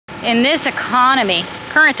in this economy,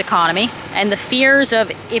 current economy, and the fears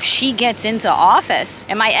of if she gets into office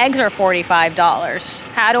and my eggs are $45,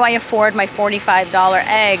 how do I afford my $45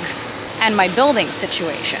 eggs and my building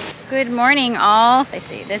situation? Good morning, all. I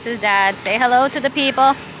see, this is Dad. Say hello to the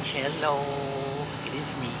people. Hello, it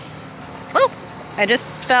is me. Boop! I just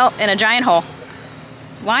fell in a giant hole.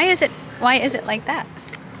 Why is it like that?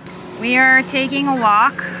 We are taking a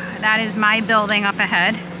walk. That is my building up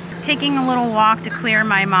ahead. Taking a little walk to clear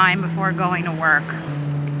my mind before going to work.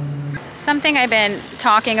 Something I've been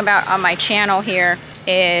talking about on my channel here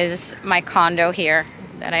is my condo here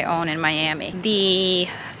that I own in Miami. The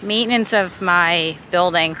maintenance of my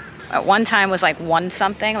building at one time was like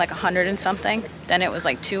 $100 and something. Then it was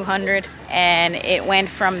like $200, and it went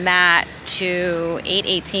from that to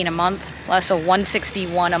 $818 a month, plus a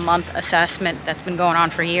 $161 a month assessment that's been going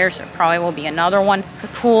on for years. There probably will be another one. The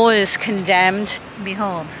pool is condemned.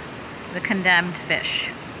 Behold, the condemned fish,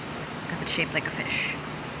 because it's shaped like a fish.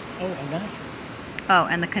 Oh, nice. Oh,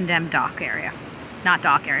 and the condemned dock area. Not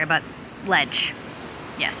dock area, but ledge.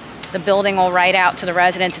 Yes. The building will write out to the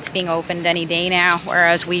residents it's being opened any day now,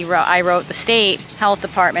 whereas I wrote the state health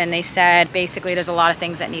department, and they said basically there's a lot of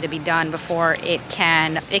things that need to be done before it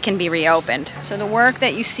can be reopened. So the work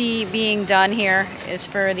that you see being done here is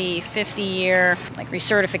for the 50-year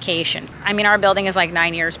recertification. I mean, our building is like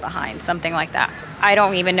 9 years behind, something like that. I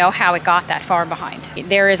don't even know how it got that far behind.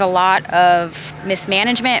 There is a lot of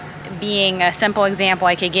mismanagement. Being a simple example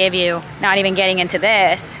I could give you, not even getting into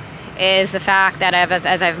this, is the fact that,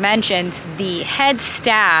 as I've mentioned, the head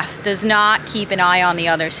staff does not keep an eye on the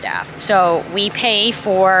other staff. So we pay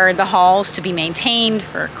for the halls to be maintained,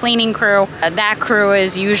 for cleaning crew. That crew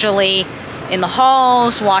is usually in the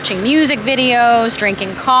halls watching music videos,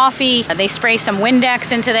 drinking coffee. They spray some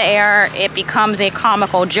Windex into the air. It becomes a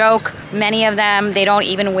comical joke. Many of them, they don't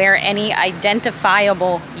even wear any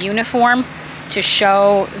identifiable uniform to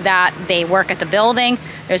show that they work at the building.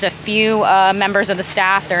 There's a few members of the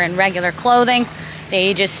staff, they're in regular clothing.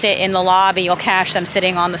 They just sit in the lobby. You'll catch them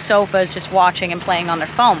sitting on the sofas just watching and playing on their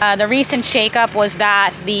phone. The recent shakeup was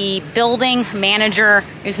that the building manager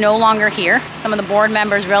is no longer here. Some of the board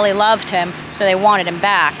members really loved him, so they wanted him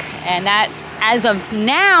back. And that, as of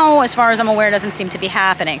now, as far as I'm aware, doesn't seem to be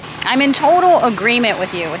happening. I'm in total agreement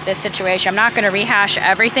with you with this situation. I'm not going to rehash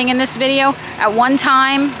everything in this video. At one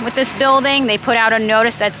time with this building, they put out a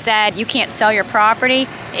notice that said you can't sell your property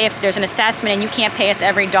if there's an assessment, and you can't pay us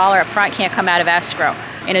every dollar up front, can't come out of escrow.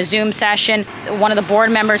 In a Zoom session, one of the board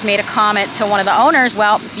members made a comment to one of the owners,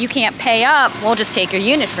 well, if you can't pay up, we'll just take your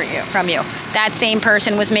unit from you. That same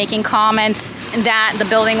person was making comments that the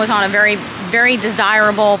building was on a very, very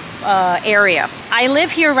desirable area. I live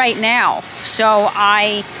here right now, so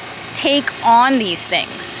I take on these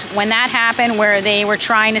things. When that happened, where they were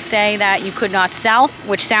trying to say that you could not sell,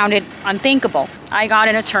 which sounded unthinkable, I got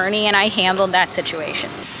an attorney and I handled that situation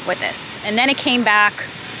with this. And then it came back.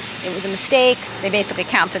 It was a mistake. They basically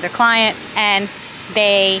counseled their client, and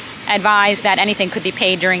they advised that anything could be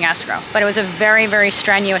paid during escrow. But it was a very, very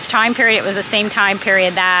strenuous time period. It was the same time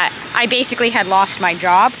period that I basically had lost my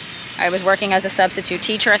job. I was working as a substitute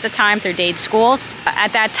teacher at the time through Dade Schools.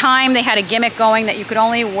 At that time, they had a gimmick going that you could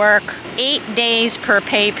only work 8 days per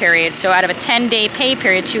pay period. So out of a 10-day pay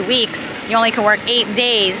period, 2 weeks, you only could work 8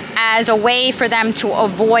 days as a way for them to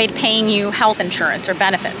avoid paying you health insurance or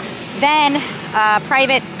benefits. Then a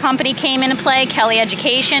private company came into play, Kelly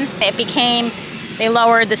Education. They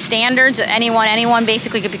lowered the standards. Anyone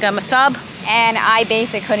basically could become a sub. And I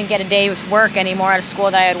basically couldn't get a day's work anymore at a school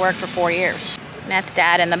that I had worked for 4 years. And that's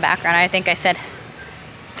Dad in the background. I think I said,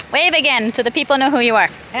 wave again so the people know who you are.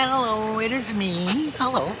 Hello, it is me.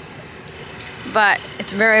 Hello. But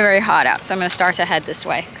it's very, very hot out, so I'm going to start to head this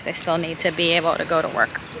way because I still need to be able to go to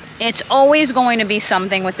work. It's always going to be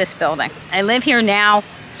something with this building. I live here now,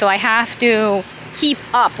 so I have to keep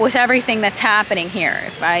up with everything that's happening here.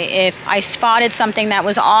 If I spotted something that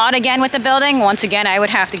was odd again with the building, once again, I would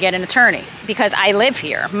have to get an attorney because I live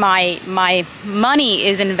here. My money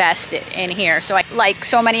is invested in here. So like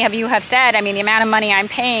so many of you have said, I mean, the amount of money I'm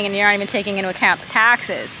paying, and you're not even taking into account the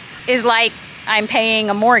taxes, is like I'm paying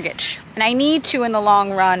a mortgage. And I need to, in the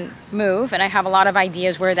long run, move, and I have a lot of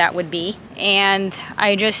ideas where that would be. And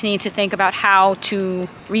I just need to think about how to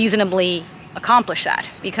reasonably accomplish that,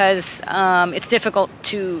 because it's difficult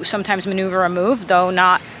to sometimes maneuver a move, though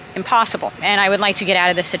not impossible. And I would like to get out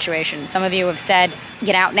of this situation. Some of you have said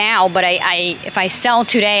get out now, but if I sell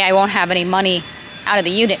today, I won't have any money out of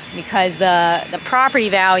the unit because the property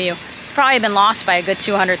value has probably been lost by a good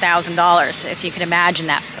 $200,000, if you can imagine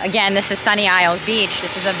that. Again, this is Sunny Isles Beach.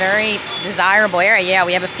 This is a very desirable area. Yeah,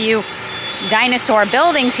 we have a few dinosaur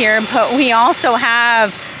buildings here, but we also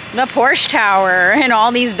have the Porsche Tower and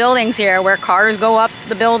all these buildings here where cars go up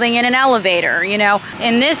the building in an elevator, you know.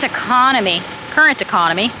 In this economy, current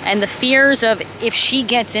economy, and the fears of if she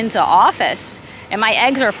gets into office and my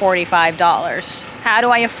eggs are $45, how do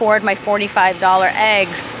I afford my $45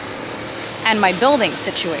 eggs and my building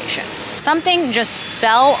situation? Something just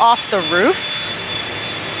fell off the roof.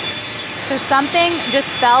 So something just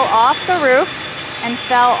fell off the roof and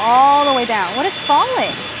fell all the way down. What is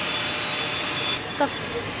falling? What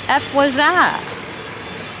the F was that?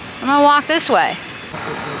 I'm gonna walk this way.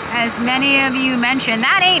 As many of you mentioned,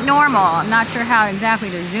 that ain't normal. I'm not sure how exactly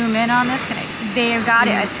to zoom in on this. They've got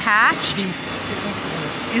it attached.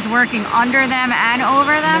 Is working under them and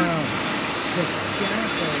over them? No, the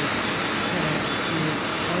scaffold is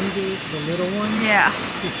under the little one. Yeah.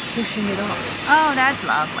 Is pushing it up. Oh, that's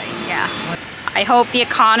lovely. Yeah. I hope the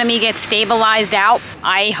economy gets stabilized out.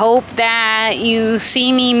 I hope that you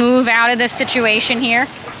see me move out of this situation here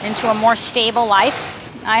into a more stable life.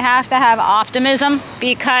 I have to have optimism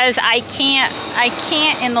because I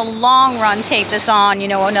can't in the long run take this on, you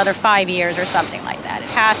know, another 5 years or something like that. It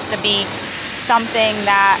has to be something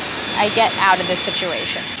that I get out of this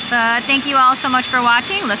situation. But thank you all so much for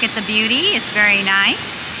watching. Look at the beauty. It's very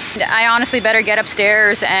nice. I honestly better get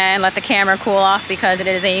upstairs and let the camera cool off because it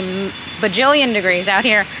is a bajillion degrees out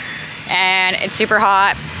here and it's super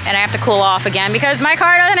hot and I have to cool off again because my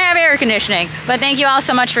car doesn't have air conditioning. But thank you all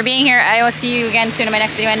so much for being here. I will see you again soon in my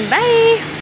next video and bye!